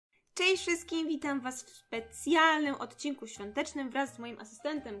Cześć wszystkim, witam was w specjalnym odcinku świątecznym wraz z moim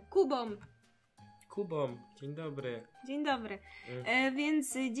asystentem Kubą. Dzień dobry. Dzień dobry.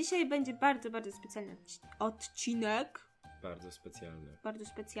 Więc dzisiaj będzie bardzo specjalny odcinek. Bardzo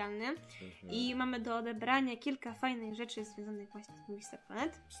specjalny. I mamy do odebrania kilka fajnych rzeczy związanych właśnie z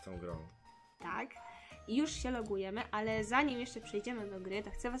MovieStarplanet. Z tą grą. Tak. I już się logujemy, ale zanim jeszcze przejdziemy do gry,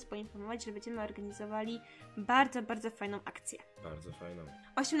 to chcę was poinformować, że będziemy organizowali bardzo fajną akcję. Bardzo fajną.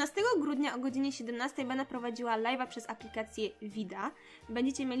 18 grudnia o godzinie 17 będę prowadziła live'a przez aplikację VYDA.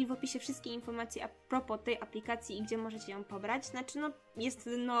 Będziecie mieli w opisie wszystkie informacje a propos tej aplikacji i gdzie możecie ją pobrać. Znaczy jest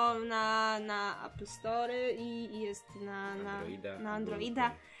na Apple Store i jest na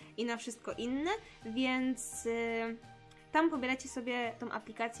Androida i na wszystko inne, więc... Tam pobieracie sobie tą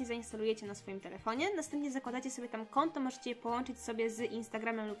aplikację, zainstalujecie na swoim telefonie, następnie zakładacie sobie tam konto, możecie je połączyć sobie z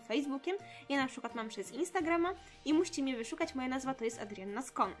Instagramem lub Facebookiem. Ja na przykład mam przez Instagrama i musicie mnie wyszukać, moja nazwa to jest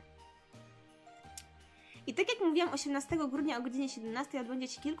adriannaskon. I tak jak mówiłam, 18 grudnia o godzinie 17 odbędzie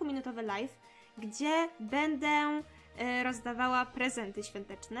się kilkuminutowy live, gdzie będę rozdawała prezenty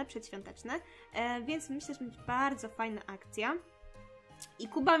świąteczne, przedświąteczne, więc myślę, że będzie bardzo fajna akcja. I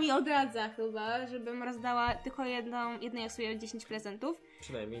Kuba mi odradza chyba, żebym rozdała tylko jednej osobie 10 prezentów.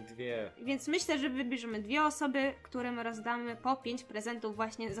 Przynajmniej 2. Więc myślę, że wybierzemy 2 osoby, którym rozdamy po 5 prezentów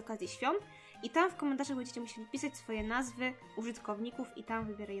właśnie z okazji świąt. I tam w komentarzach będziecie musieli pisać swoje nazwy użytkowników i tam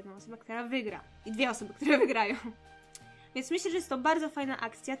wybiorę jedną osobę, która wygra. I 2 osoby, które wygrają. Więc myślę, że jest to bardzo fajna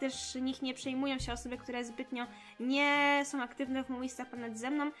akcja. Też niech nie przejmują się osoby, które zbytnio nie są aktywne w MovieStarplanet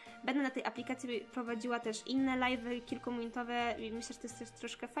ze mną. Będę na tej aplikacji prowadziła też inne live'y kilkuminutowe. Myślę, że to jest też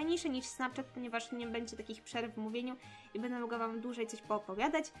troszkę fajniejsze niż Snapchat, ponieważ nie będzie takich przerw w mówieniu i będę mogła wam dłużej coś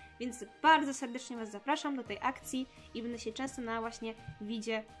poopowiadać. Więc bardzo serdecznie was zapraszam do tej akcji i będę się często na właśnie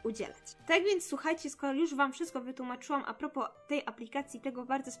widzie udzielać. Tak więc słuchajcie, skoro już wam wszystko wytłumaczyłam a propos tej aplikacji, tego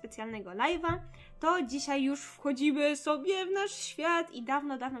bardzo specjalnego live'a, to dzisiaj już wchodzimy sobie w nasz świat i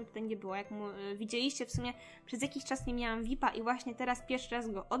dawno tutaj nie było. Jak widzieliście, w sumie przez jakiś czas nie miałam VIP-a i właśnie teraz pierwszy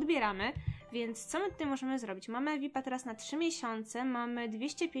raz go odbieramy, więc co my tutaj możemy zrobić? Mamy VIP-a teraz na 3 miesiące, mamy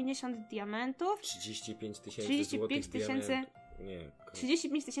 250 diamentów, 35 tysięcy nie,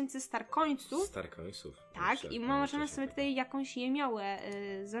 35 tysięcy starcoinsów. Tak, i możemy sobie tutaj jakąś jemiołę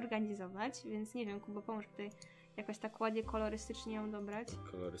zorganizować, więc nie wiem, Kuba, pomóż tutaj jakoś tak ładnie kolorystycznie ją dobrać.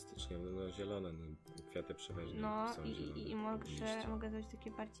 Kolorystycznie, zielone, kwiaty przeważnie są zielone. I mogę zrobić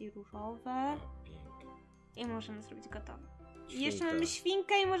takie bardziej różowe. O, pięknie. I możemy zrobić gotowe. I jeszcze mamy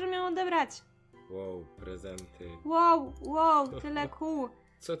świnkę i możemy ją odebrać. Wow, prezenty. Wow, tyle kół.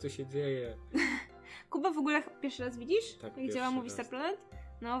 Co tu się dzieje? Kuba, w ogóle pierwszy raz widzisz? Tak, jak działa MovieStarplanet?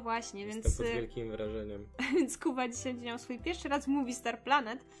 No właśnie, Jestem więc... pod wielkim wrażeniem. Więc Kuba dzisiaj będzie miał swój pierwszy raz w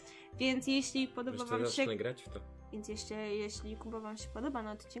MovieStarplanet, więc jeśli podoba wam się... grać w to. Więc jeśli Kuba wam się podoba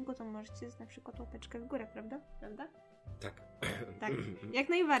na odcinku, to możecie na przykład łapeczkę w górę, prawda? Tak. Tak, jak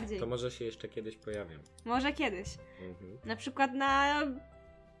najbardziej. To może się jeszcze kiedyś pojawią. Może kiedyś. Na przykład na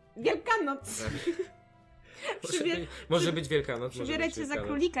Wielkanoc. Może być Wielkanoc. Przybierajcie za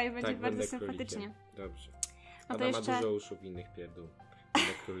królika i będzie bardzo sympatycznie. Dobrze. No to jeszcze... ma dużo uszów innych pierdół.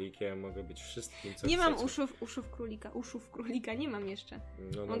 Będę królikiem, mogę być wszystkim, co nie chcecie. Mam uszów królika nie mam jeszcze.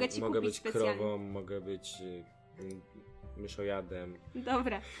 Mogę ci mogę kupić być specjalnie. Krową, mogę być myszojadem.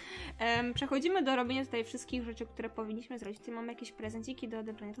 Dobra. Przechodzimy do robienia tutaj wszystkich rzeczy, które powinniśmy zrobić. Tutaj mamy jakieś prezenciki do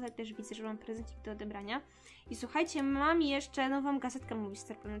odebrania. Tutaj też widzę, że mam prezencik do odebrania. I słuchajcie, mam jeszcze nową gazetkę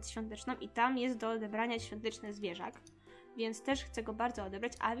MovieStarplanet świąteczną i tam jest do odebrania świąteczny zwierzak. Więc też chcę go bardzo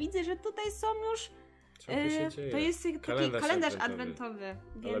odebrać. A widzę, że tutaj są już... To jest taki kalendarz adwentowy.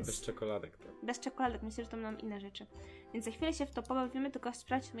 Więc... Ale bez czekoladek. To. Bez czekoladek, myślę, że to będą inne rzeczy. Więc za chwilę się w to pobawimy, tylko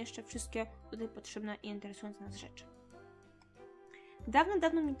sprawdźmy jeszcze wszystkie tutaj potrzebne i interesujące nas rzeczy.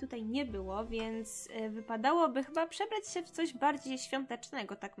 Dawno mi tutaj nie było, więc wypadałoby chyba przebrać się w coś bardziej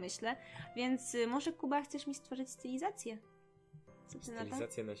świątecznego, tak myślę. Więc może, Kuba, chcesz mi stworzyć stylizację?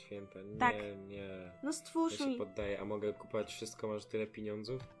 Stylizację na święta? Nie, tak. Nie. No stwórz mi. Ja się poddaję, a mogę kupować wszystko? Masz tyle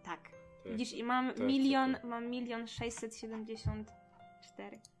pieniądzów? Tak. Widzisz, i mam 1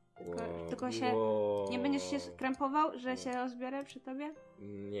 674. Tylko się... Nie będziesz się krępował, że się rozbiorę przy tobie?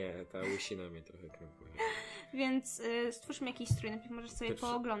 Nie, ta łysina mnie trochę krępuje. Więc stwórz mi jakiś strój, najpierw możesz sobie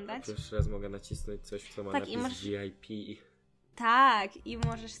pooglądać. Pierwszy raz mogę nacisnąć coś, co ma napis VIP. Tak, i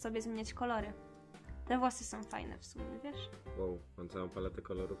możesz sobie zmieniać kolory. Te włosy są fajne w sumie, wiesz? Wow, mam całą paletę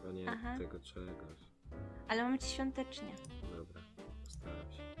kolorów, a nie tego czegoś. Ale mamy ci świątecznie. Dobra,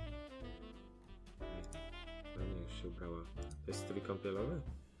 postaram się. No nie, już się ubrała. To jest strój kąpielowy?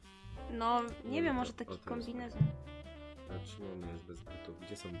 No, nie wiem, może taki kombinezon. A czemu on jest bez butów?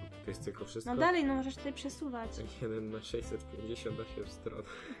 Gdzie są buty? To jest tylko wszystko? No dalej, no możesz tutaj przesuwać. Jeden na 658 stron.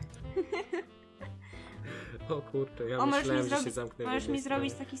 O kurczę, ja myślałem, że się zamknę. Możesz mi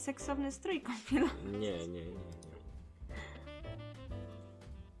zrobić taki seksowny strój kąpielowy. Nie.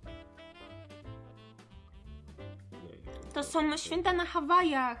 To są święta na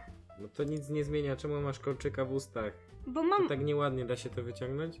Hawajach. No to nic nie zmienia, czemu masz kolczyka w ustach? Bo mam... To tak nieładnie da się to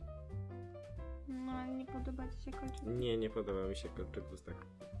wyciągnąć? No, nie podoba ci się kolczyk? Nie podoba mi się kolczyk w ustach.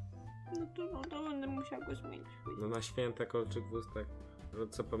 No to będę musiała go zmienić. No na święta kolczyk w ustach. No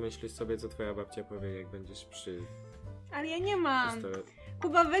co pomyślisz sobie, co twoja babcia powie, jak będziesz przy... Ale ja nie mam.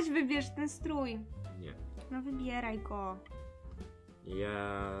 Kuba, weź wybierz ten strój. Nie. No wybieraj go.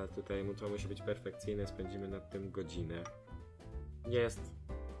 Ja tutaj, to musi być perfekcyjne, spędzimy nad tym godzinę. Jest.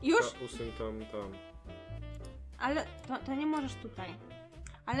 Już? To usuń tą. Ale to nie możesz tutaj.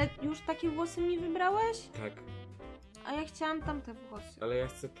 Ale już takie włosy mi wybrałeś? Tak. A ja chciałam tamte włosy. Ale ja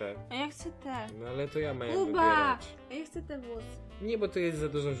chcę te. A ja chcę te. No ale to ja miałem Kuba! wybierać. A ja chcę te włosy. Nie, bo to jest za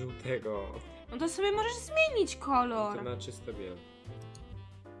dużo żółtego. No to sobie możesz zmienić kolor. No to na czysto biel.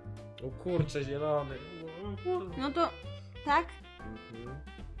 O kurczę, zielony. No to tak? Mhm.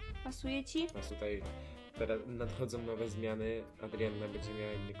 Pasuje ci? A tutaj teraz nadchodzą nowe zmiany. Adrianna będzie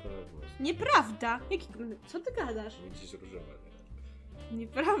miała inny kolor włosów. Nieprawda! Co ty gadasz? Będziesz różowa.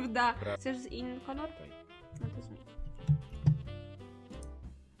 Nieprawda. Chcesz inny kolor? Tak. No to zmień.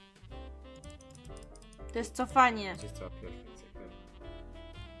 To jest cofanie. Gdzie jest cała perfekcja.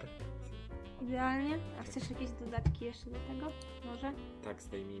 Idealnie? A chcesz jakieś dodatki jeszcze do tego? Może? Tak,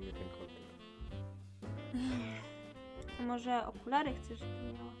 zdejmijmy ten kolczyk. A może okulary chcesz,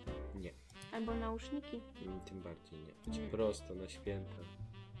 żeby miała? Nie. Albo nauszniki? Tym bardziej nie. Idź prosto na święta.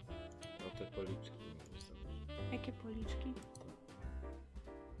 O te policzki. Jakie policzki?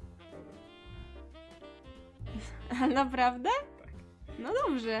 Dobra. A naprawdę? Tak. No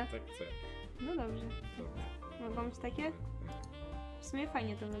dobrze. Tak chcę. No dobrze. Dobra. Mogą być takie? W sumie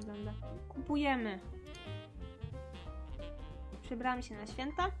fajnie to wygląda. Kupujemy. Przebrałam się na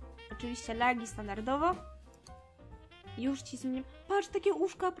święta. Oczywiście lagi standardowo. Już ci zmieniam. Patrz, takie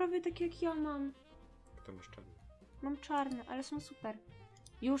uszka prawie takie jak ja mam. To masz czarny. Mam czarne, ale są super.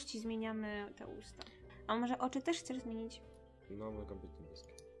 Już ci zmieniamy te usta. A może oczy też chcesz zmienić? No, mogą być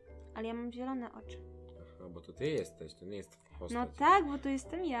niebieskie. Ale ja mam zielone oczy. Aha, bo to ty jesteś, to nie jest postać. No tak, bo to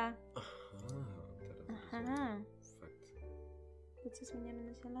jestem ja. Aha, teraz Aha. rozumiem. Fakt. To co zmieniamy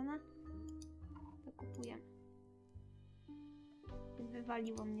na zielone? To kupujemy.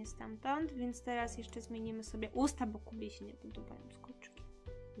 Wywaliło mnie stamtąd, więc teraz jeszcze zmienimy sobie usta, bo Kubie się nie podobają skoczki.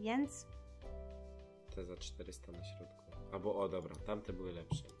 Więc... Te za 400 na środku. Albo, o dobra, tamte były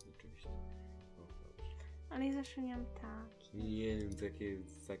lepsze. Oczywiście. O, dobrze. Ale ja zawsze miałam takie. Nie wiem,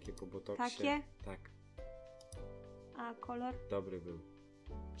 takie po botoksie. Takie? Tak. A kolor? Dobry był.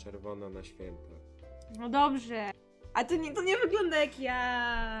 Czerwona na święta. No dobrze. A to nie wygląda jak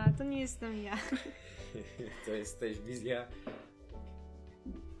ja. To nie jestem ja. To jesteś wizja...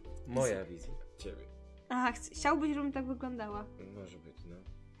 Moja wizja. Ciebie. Aha, chciałbyś, żebym tak wyglądała. Może być, no.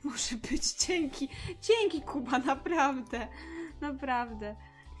 Może być. Dzięki. Dzięki, Kuba, naprawdę. Naprawdę.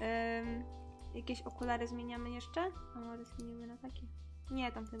 Jakieś okulary zmieniamy jeszcze? A może zmienimy na takie?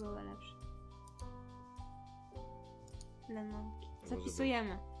 Nie, tamte były lepsze. Lemonki.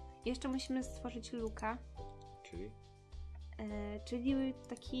 Zapisujemy. Jeszcze musimy stworzyć looka. Czyli? Czyli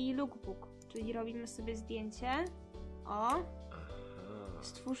taki lookbook. Czyli robimy sobie zdjęcie. O. Aha.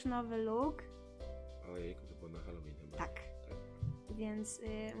 Stwórz nowy look. Ojejku, to było na Halloween chyba. Tak. Więc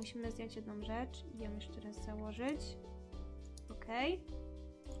musimy zdjąć jedną rzecz i ją jeszcze raz założyć. Ok.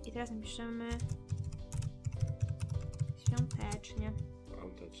 I teraz napiszemy świątecznie.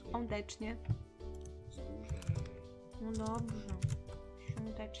 Autecznie. Autecznie. Wzgórze. No dobrze.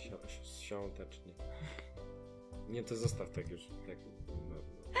 Świątecznie. Świątecznie. Nie, to zostaw tak już. Tak. No.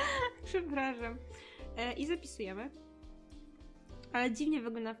 Przepraszam. I zapisujemy. Ale dziwnie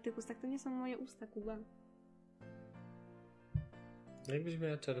wygląda w tych ustach. To nie są moje usta, Kuba. Jakbyś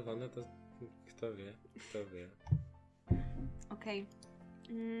miała czerwone, to kto wie, kto wie. Okej.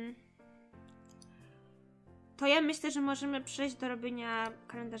 To ja myślę, że możemy przejść do robienia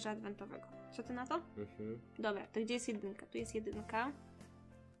kalendarza adwentowego. Co ty na to? Mhm. Dobra, to gdzie jest jedynka? Tu jest jedynka.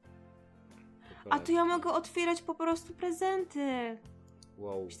 A tu ja mogę otwierać po prostu prezenty.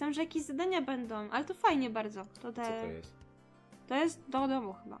 Wow. Myślałam, że jakieś zadania będą, ale to fajnie bardzo. Co to jest? To jest do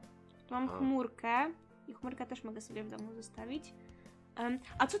domu chyba. Tu mam chmurkę i chmurkę też mogę sobie w domu zostawić.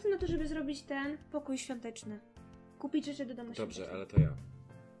 A co ty na to, żeby zrobić ten pokój świąteczny? Kupić rzeczy do domu Dobrze, świątecznego. ale to ja.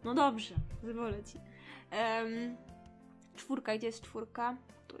 No dobrze, zwolę ci. Czwórka, gdzie jest czwórka?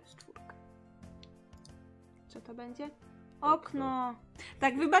 Tu jest czwórka. Co to będzie? Okno.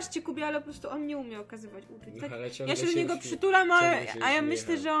 Tak, wybaczcie Kubie, ale po prostu on nie umie okazywać uczuć. Tak? Ale Ja się do niego przytulam, a ja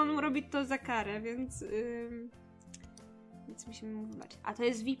myślę, że on robi to za karę, więc musimy mu wybaczyć. A to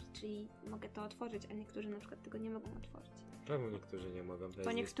jest VIP, czyli mogę to otworzyć, a niektórzy na przykład tego nie mogą otworzyć. Czemu niektórzy nie mogą? To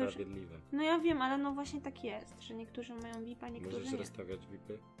jest niesprawiedliwe. No ja wiem, ale no właśnie tak jest, że niektórzy mają VIP, a niektórzy Możesz nie. rozstawiać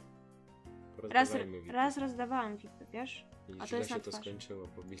VIPy? Raz rozdawałam VIPy, wiesz? I a to jest na się to twarz. skończyło,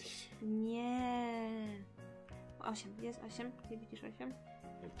 pobiliście. Nie. 8, jest 8, nie widzisz 8?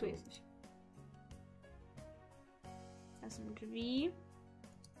 Tu jest 8. Teraz są drzwi.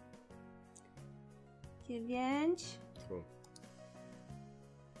 9.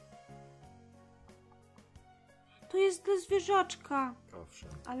 To jest dla zwierzaczka. Owszem.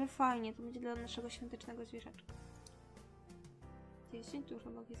 Ale fajnie, to będzie dla naszego świątecznego zwierzaczka. 10, tu już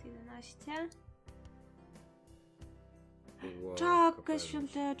obok jest 11. Wow, Czapkę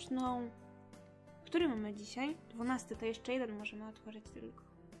świąteczną. Który mamy dzisiaj? 12, to jeszcze jeden możemy otworzyć tylko.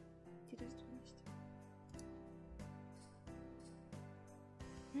 Gdzie to jest 12?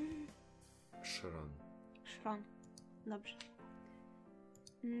 Szron. Dobrze.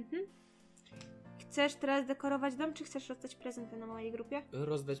 Chcesz teraz dekorować dom, czy chcesz rozdać prezenty na mojej grupie?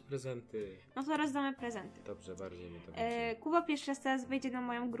 Rozdać prezenty. No to rozdamy prezenty. Dobrze, bardziej mi to będzie. Kuba pierwszy raz teraz wejdzie na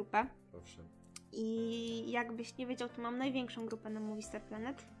moją grupę. Owszem. I jakbyś nie wiedział, to mam największą grupę na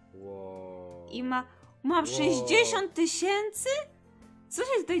MovieStarplanet. Wow. I mam 60 000? Co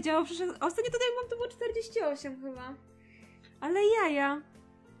się tutaj działo? Przecież ostatnio tutaj mam, to było 48 chyba. Ale jaja.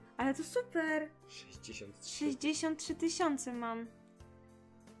 Ale to super. 63 000 mam.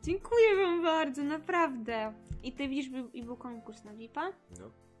 Dziękuję wam bardzo, naprawdę. I ty widzisz, był konkurs na VIP-a.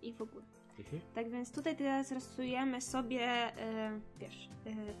 No. I w ogóle. Tak więc tutaj teraz rysujemy sobie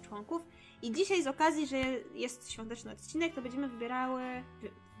członków. I dzisiaj z okazji, że jest świąteczny odcinek, to będziemy wybierały.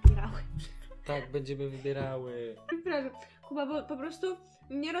 Tak, będziemy wybierały. Przepraszam, Kuba, bo po prostu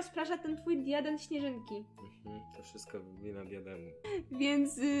mnie rozprasza ten twój diadem śnieżynki. To wszystko wina diademu.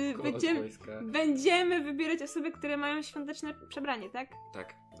 Więc będziemy wybierać osoby, które mają świąteczne przebranie, tak?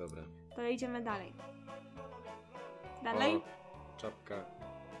 Tak, dobra. To idziemy dalej. Dalej? O, czapka.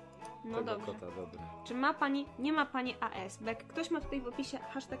 No tego dobrze. kota, dobra. Czy ma pani, nie ma pani AS? Bo jak ktoś ma tutaj w opisie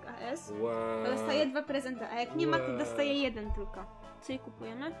hashtag AS, Wow. to dostaje 2 prezenty, a jak nie ma, to dostaje 1 tylko. Co jej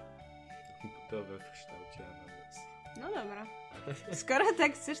kupujemy? Budowę w kształcie ananas. No dobra. Skoro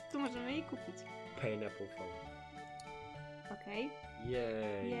tak chcesz, to możemy jej kupić. Pineapple phone. Okej.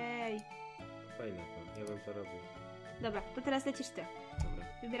 Jej. Fajne to, ja bym to robił. Dobra, to teraz lecisz ty. Dobra.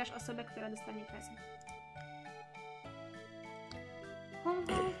 Wybierasz osobę, która dostanie prezent.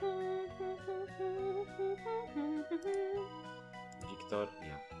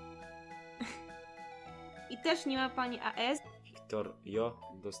 Wiktoria. I też nie ma pani AS. Wiktorio,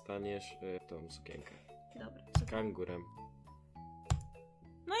 dostaniesz tą sukienkę. Dobra. Z kangurem.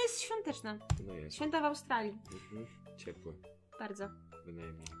 No jest świąteczna. No jest. Święta w Australii. Ciepłe. Bardzo.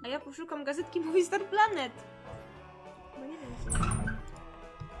 Bynajmniej. A ja poszukam gazetki MovieStarplanet. Bo nie wiem gdzie.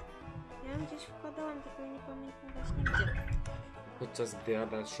 Ja ją gdzieś wkładałam, tylko nie pamiętam właśnie gdzie. Podczas gdy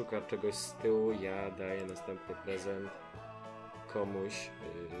Adam szuka czegoś z tyłu, ja daję następny prezent komuś.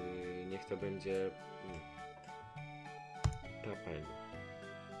 Niech to będzie ta pani.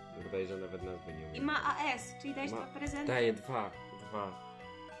 Bodajże nawet nazwy nie umiem. I ma AS, czyli dajesz 2 prezenty. Daję 2.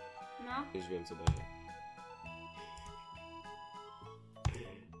 No. Już wiem co daję.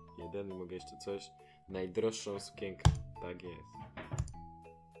 1 i mogę jeszcze coś. Najdroższą sukienkę. Tak jest.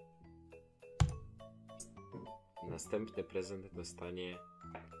 Następny prezent dostanie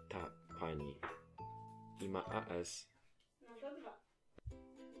ta pani. I ma AS. No to 2.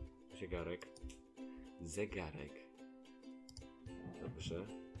 Zegarek. Dobrze.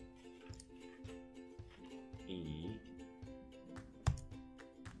 I...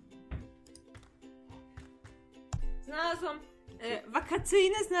 Znalazłam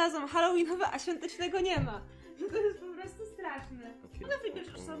wakacyjne, znalazłam halloweenowe, a świątecznego nie ma. To jest po prostu straszne. No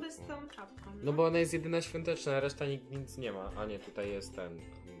wybierz osobę z tą czapką. No bo ona jest jedyna świąteczna, a reszta nic nie ma. A nie, tutaj jest ten.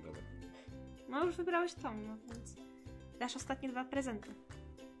 Dobra. No już wybrałeś tą, no więc dasz ostatnie 2 prezenty.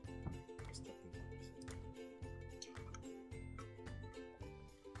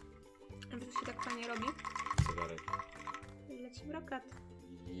 A to się tak fajnie robi? Zegarek. Leci brokat.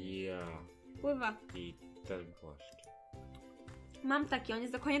 Ja. Pływa. I ten płaszcz. Mam taki, on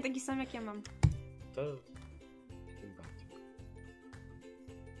jest dokładnie taki sam jak ja mam. To... tym bardziej.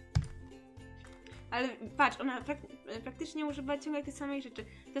 Ale patrz, ona praktycznie używa ciągle tej samej rzeczy.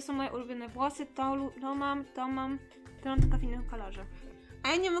 To są moje ulubione włosy, to mam tylko w innym kolorze. A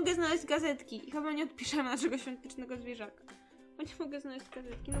ja nie mogę znaleźć gazetki i chyba nie odpiszemy naszego świątecznego zwierzaka. Bo nie mogę znaleźć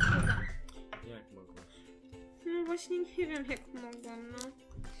gazetki, no chyba. Jak mogłaś? No właśnie nie wiem jak mogłam, no.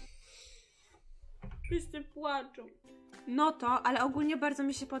 Wszyscy płaczą. No to, ale ogólnie bardzo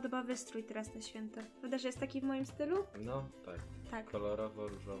mi się podoba wystrój teraz na święta. Prawda, że jest taki w moim stylu? No, tak. Tak. Kolorowo,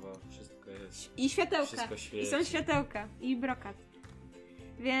 różowo, wszystko jest... I światełka. Wszystko świeci. I są światełka. I brokat.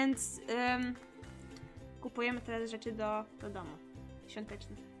 Więc kupujemy teraz rzeczy do domu.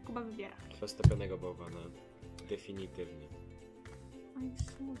 Świąteczne. Kuba wybiera. Roztopionego bałwana. Definitywnie. Oj,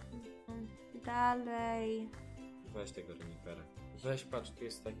 smutno. Dalej. Weź tego renifera. Weź, patrz, tu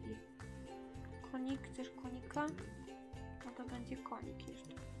jest taki... Konik, chcesz konika? No to będzie konik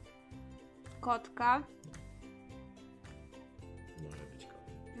jeszcze. Kotka. Może być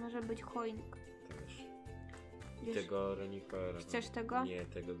konik. Może być choinka. Też. Wiesz, Tego renifera. chcesz tego? Nie,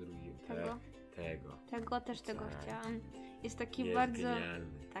 tego drugiego. Tego? Tego. Tego też tego Tak. chciałam. Jest taki Jest bardzo...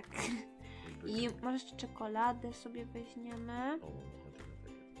 genialny. Tak. I może jeszcze czekoladę sobie weźmiemy. O, tego.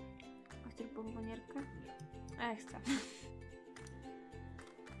 A chcesz bombonierkę? Chcę.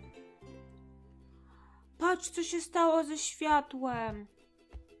 Patrz, co się stało ze światłem.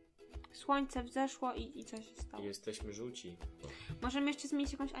 Słońce wzeszło i co się stało? Jesteśmy żółci. Możemy jeszcze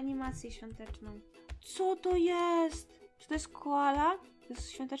zmienić jakąś animację świąteczną. Co to jest? Czy to jest koala? To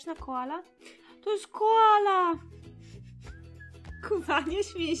jest świąteczna koala? To jest koala! Kuba, nie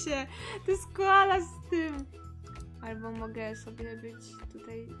śmiej się. To jest koala z tym. Albo mogę sobie być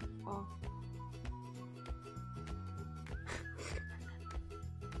tutaj... O.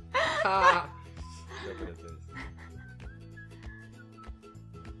 Ha! Dobre to jest.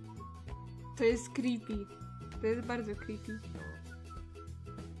 To jest creepy. To jest bardzo creepy. No.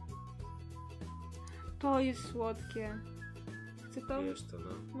 To jest słodkie. Chcę to? Wiesz to,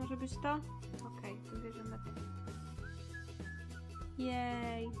 no. Może być to? Okej, to bierzemy to.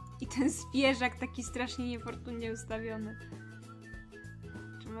 Jej. I ten zwierzak taki strasznie niefortunnie ustawiony.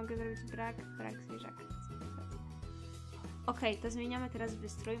 Czy mogę zrobić brak? Brak zwierzaka. Okej, to zmieniamy teraz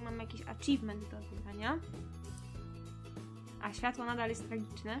wystrój. Mamy jakiś achievement do odebrania. A światło nadal jest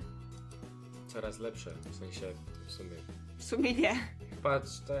tragiczne. Coraz lepsze, w sensie, w sumie. W sumie nie.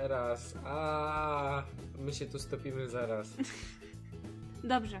 Patrz teraz, my się tu stopimy zaraz.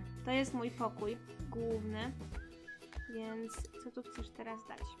 Dobrze, to jest mój pokój główny. Więc co tu chcesz teraz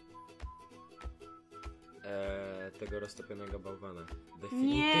dać? Tego roztopionego bałwana.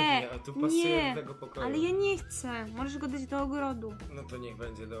 Definitywnie, Nie, a tu pasuje nie, do tego pokoju. ale ja nie chcę. Możesz go dać do ogrodu. No to niech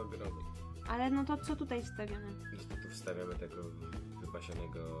będzie do ogrodu. Ale no to co tutaj wstawiamy? No to tu wstawiamy tego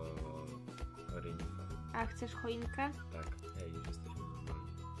wypasionego renifa. A chcesz choinkę? Tak, już jesteśmy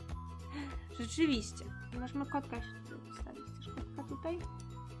normalni. Rzeczywiście. Możemy kotka się tutaj postawić. Chcesz kotka tutaj?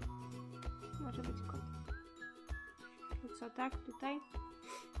 Może być kot. To co, tak? Tutaj?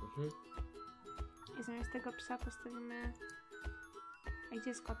 Mhm. I zamiast tego psa postawimy... A gdzie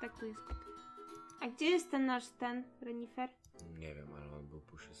jest kotek? Tu jest kotek. A gdzie jest ten renifer? Nie wiem, ale on był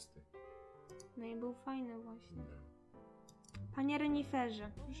puszysty. No i był fajny właśnie. No. Panie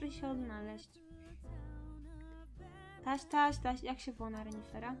reniferze, proszę się odnaleźć. Taś, jak się woła na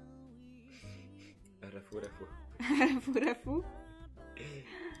renifera? Refu. Refu.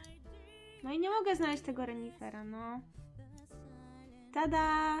 No i nie mogę znaleźć tego renifera, no.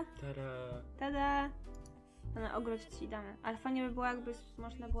 Tada! Tada! To na ogród ci damy. Ale fajnie by było, jakby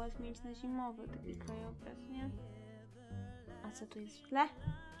można było zmienić na zimowy taki krajobraz, nie? A co tu jest w tle?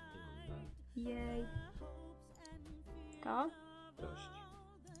 Jej. To? Dość.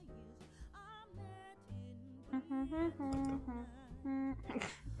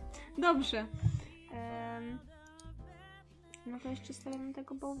 Dobrze. No to jeszcze stawiamy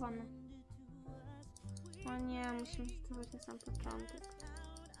tego bałwana. O nie, musimy stawiać na sam początek.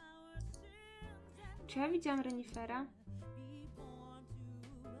 Czy ja widziałam renifera?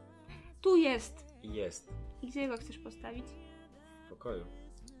 Tu jest! Jest. I gdzie go chcesz postawić? W pokoju.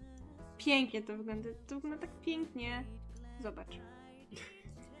 Pięknie to wygląda. To wygląda tak pięknie. Zobacz.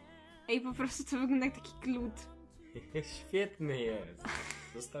 Ej, po prostu to wygląda jak taki glut. Świetny jest.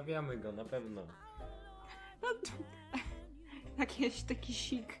 Zostawiamy go na pewno. No to... taki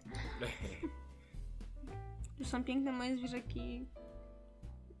sik. Tu są piękne moje zwierzaki,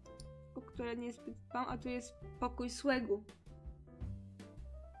 o które niezbyt dbam, a tu jest pokój słegu.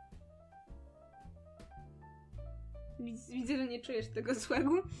 Widzę, że nie czujesz tego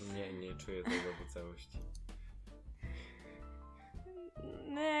słegu. Nie czuję tego po całości.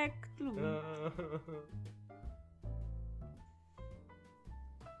 No jak lubię.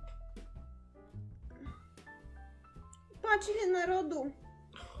 Patrz, ile narodu.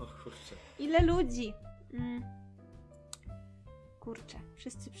 O kurczę. Ile ludzi. Kurczę,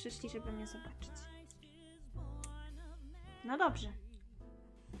 wszyscy przyszli, żeby mnie zobaczyć. No dobrze.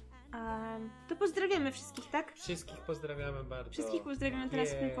 To pozdrawiamy wszystkich, tak? Wszystkich pozdrawiamy bardzo. Wszystkich pozdrawiamy teraz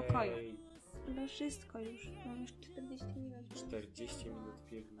w tym pokoju. Chyba wszystko już. Mam już 40 minut. 40 minut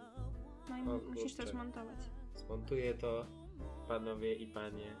filmu. No i musisz to zmontować. Zmontuję to, panowie i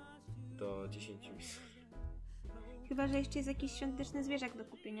panie, do 10 minut. Chyba, że jeszcze jest jakiś świąteczny zwierzak do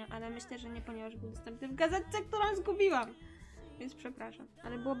kupienia, ale myślę, że nie, ponieważ był dostępny w gazetce, którą zgubiłam. Więc przepraszam.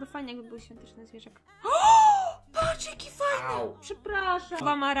 Ale byłoby fajnie, jakby był świąteczny zwierzak. Patrz, jaki fajny! Au. Przepraszam.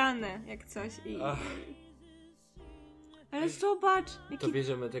 Chyba ma ranę, jak coś. Ale zobacz, jaki To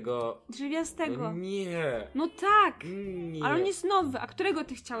bierzemy tego... drzewiastego. Nie! No tak! Nie. Ale on jest nowy. A którego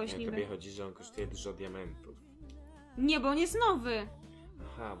ty chciałeś Nie, niby? tobie chodzi, że on kosztuje dużo diamentów. Nie, bo on jest nowy.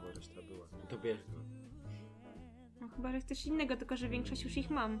 Aha, bo reszta była. To bierz go. No chyba, że chcesz innego, tylko że większość już ich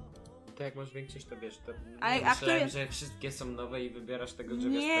mam. To jak masz większość, to bierz. To... Ale, myślałem, że wszystkie są nowe i wybierasz tego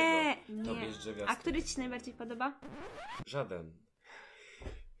drzewiastego. Nie, To nie. bierz drzewiastego. A który ci się najbardziej podoba? Żaden.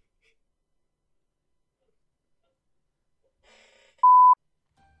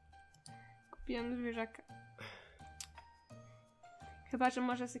 Kupiłam zwierzaka. Chyba, że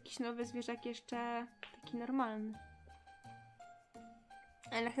może jest jakiś nowy zwierzak jeszcze taki normalny.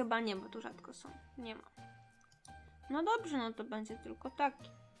 Ale chyba nie, bo tu rzadko są. Nie ma. No dobrze, no to będzie tylko taki.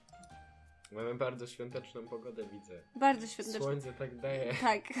 Mamy bardzo świąteczną pogodę, widzę. Bardzo świąteczny. Słońce tak daje.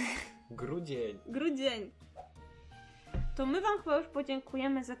 Tak. Grudzień. Grudzień. To my wam chyba już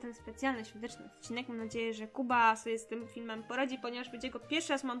podziękujemy za ten specjalny, świąteczny odcinek. Mam nadzieję, że Kuba sobie z tym filmem poradzi, ponieważ będzie go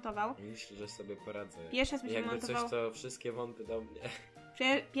pierwszy raz montował. Myślę, że sobie poradzę. Pierwszy raz będzie jakby montował. coś, to wszystkie wąty do mnie.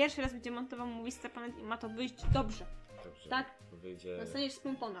 Pierwszy raz będzie montował MovieStarplanet i ma to wyjść dobrze. Dobrze. Tak? Wyjdzie... Dostaniesz z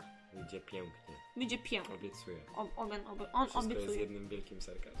pompona. Wyjdzie pięknie. Będzie pięknie. Obiecuję. On Wszystko obiecuje. jest jednym wielkim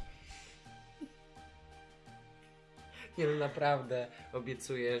sarkazmem. Nie no, naprawdę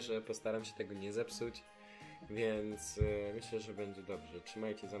obiecuję, że postaram się tego nie zepsuć, więc myślę, że będzie dobrze.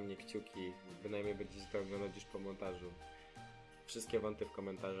 Trzymajcie za mnie kciuki, bynajmniej będziecie to oglądać już po montażu. Wszystkie wąty w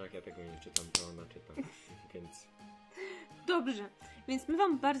komentarzach, ja tego nie czytam, to ona czyta, więc... Dobrze, więc my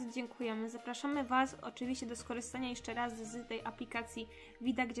wam bardzo dziękujemy. Zapraszamy was oczywiście do skorzystania jeszcze raz z tej aplikacji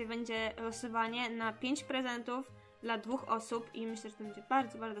VYDA, gdzie będzie losowanie na 5 prezentów dla 2 osób i myślę, że to będzie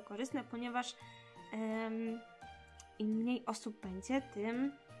bardzo, bardzo korzystne, ponieważ im mniej osób będzie,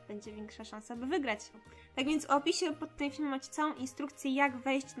 tym będzie większa szansa, by wygrać. Tak więc w opisie pod tym filmem macie całą instrukcję, jak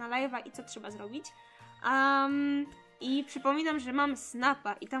wejść na live'a i co trzeba zrobić. I przypominam, że mam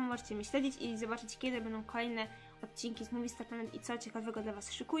Snapa i tam możecie mnie śledzić i zobaczyć, kiedy będą kolejne odcinki z MovieStarplanet i co ciekawego dla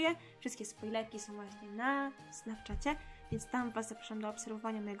was szykuję. Wszystkie spoilerki są właśnie na Snapchacie, więc tam was zapraszam do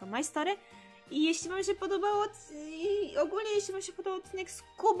obserwowania mojego My Story. I jeśli wam się podobało, jeśli wam się podobał odcinek z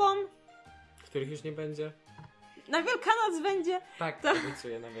Kubą, Których już nie będzie? na Wielkanoc będzie, Tak, to,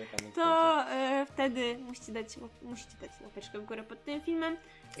 obiecuję na Wielkanoc. to wtedy musicie dać łapeczkę w górę pod tym filmem.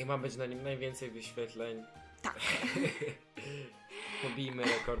 I ma być na nim najwięcej wyświetleń. Tak. Pobijmy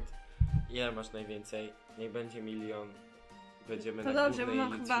rekord. Ile masz najwięcej? Niech będzie 1 000 000. Będziemy To na dobrze, bo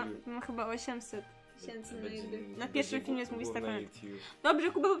głównej mam chyba 800 tysięcy na Będzie- YouTube. Na będzie pierwszym filmie z głównej MovieStarplanet. YouTube.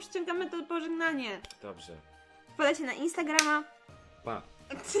 Dobrze, Kuba, bo przyciągamy to pożegnanie. Dobrze. Wpadajcie na Instagrama, Pa.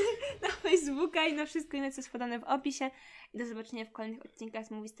 na Facebooka i na wszystko inne, co jest podane w opisie. I do zobaczenia w kolejnych odcinkach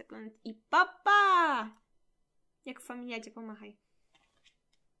z MovieStarplanet. I pa! Jak w familiadzie, pomachaj.